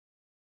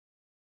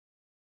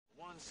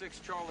6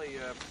 Charlie,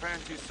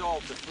 preparing to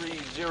assault the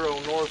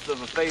 3-0 north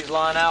of a phase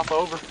line Alpha,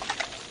 over. All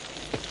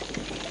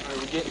right,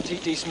 we're getting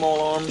TT small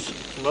arms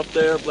from up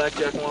there.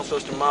 Blackjack wants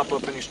us to mop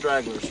up any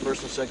stragglers.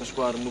 First and second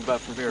squad to move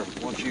out from here.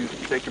 Once you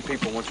take your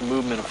people, once you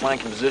move them in a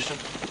flanking position,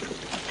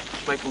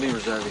 make the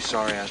levers out of these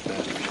sorry-ass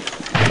bastards.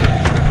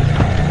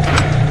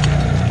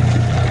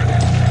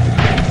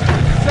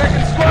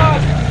 Second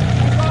squad!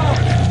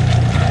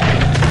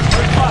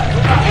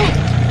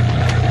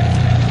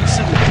 This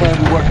is the plan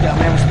we worked out,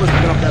 man. We're supposed to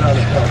get up that other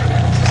hill.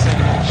 It's the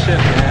same old shit,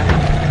 man.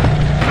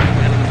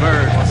 Man of the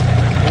bird wants to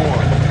play war.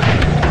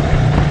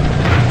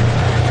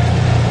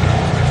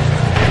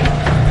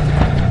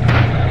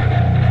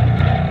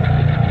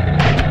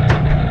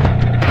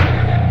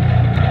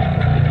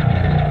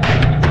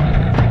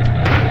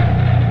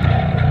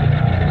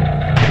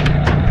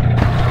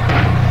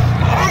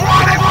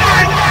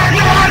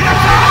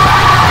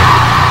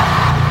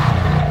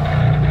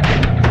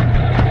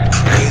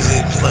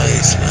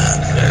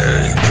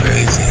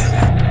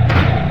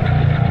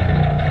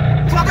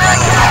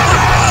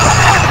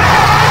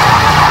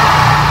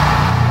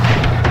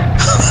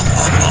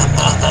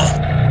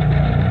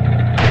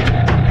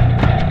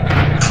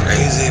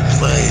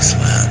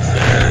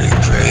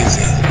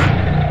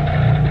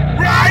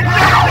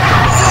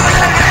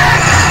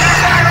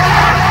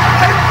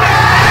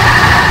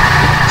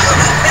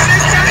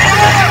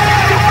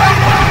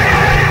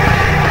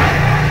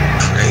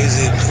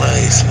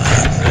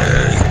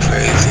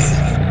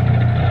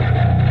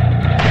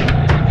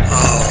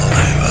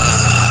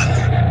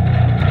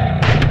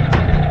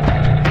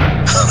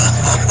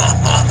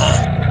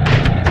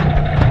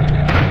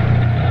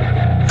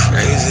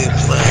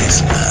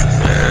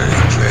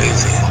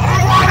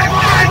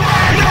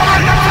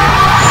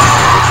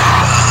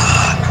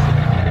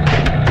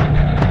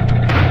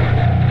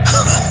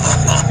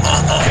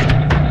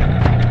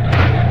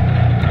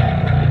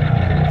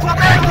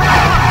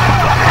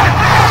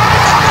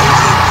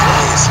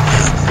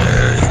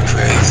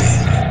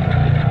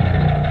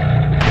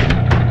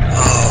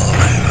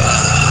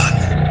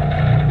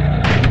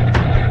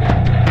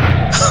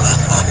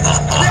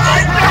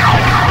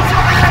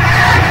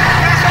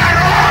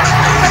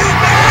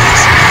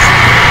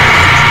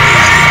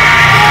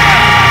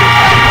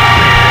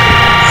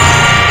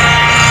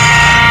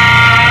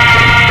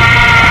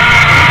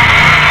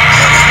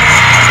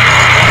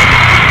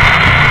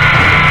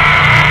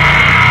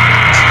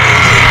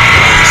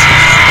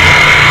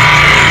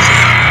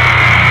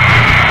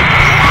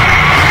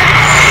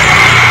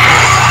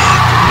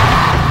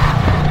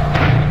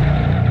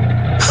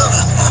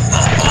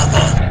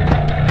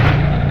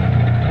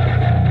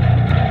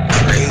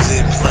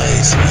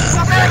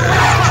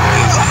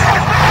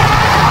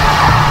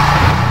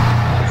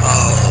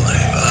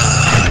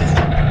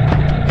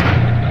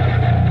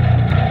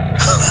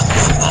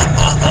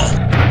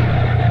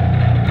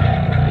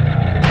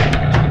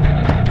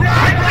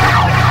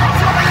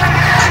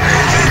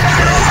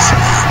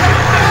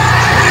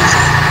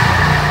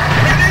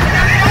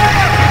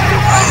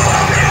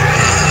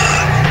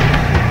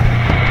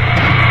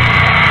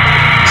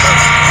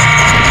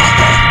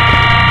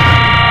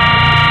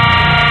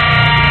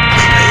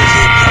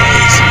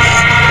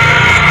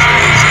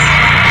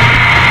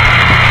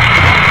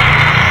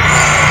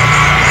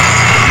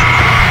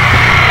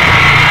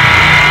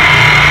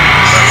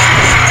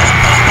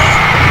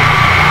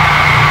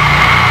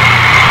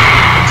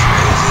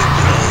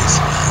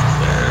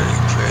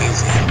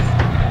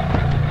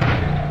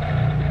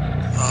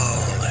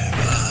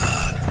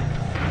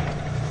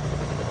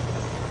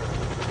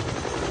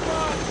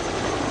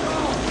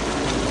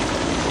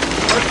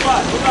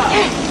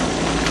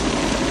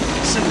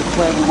 This is the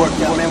plan we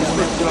worked out, man. We're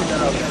supposed to get up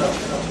that other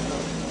hill.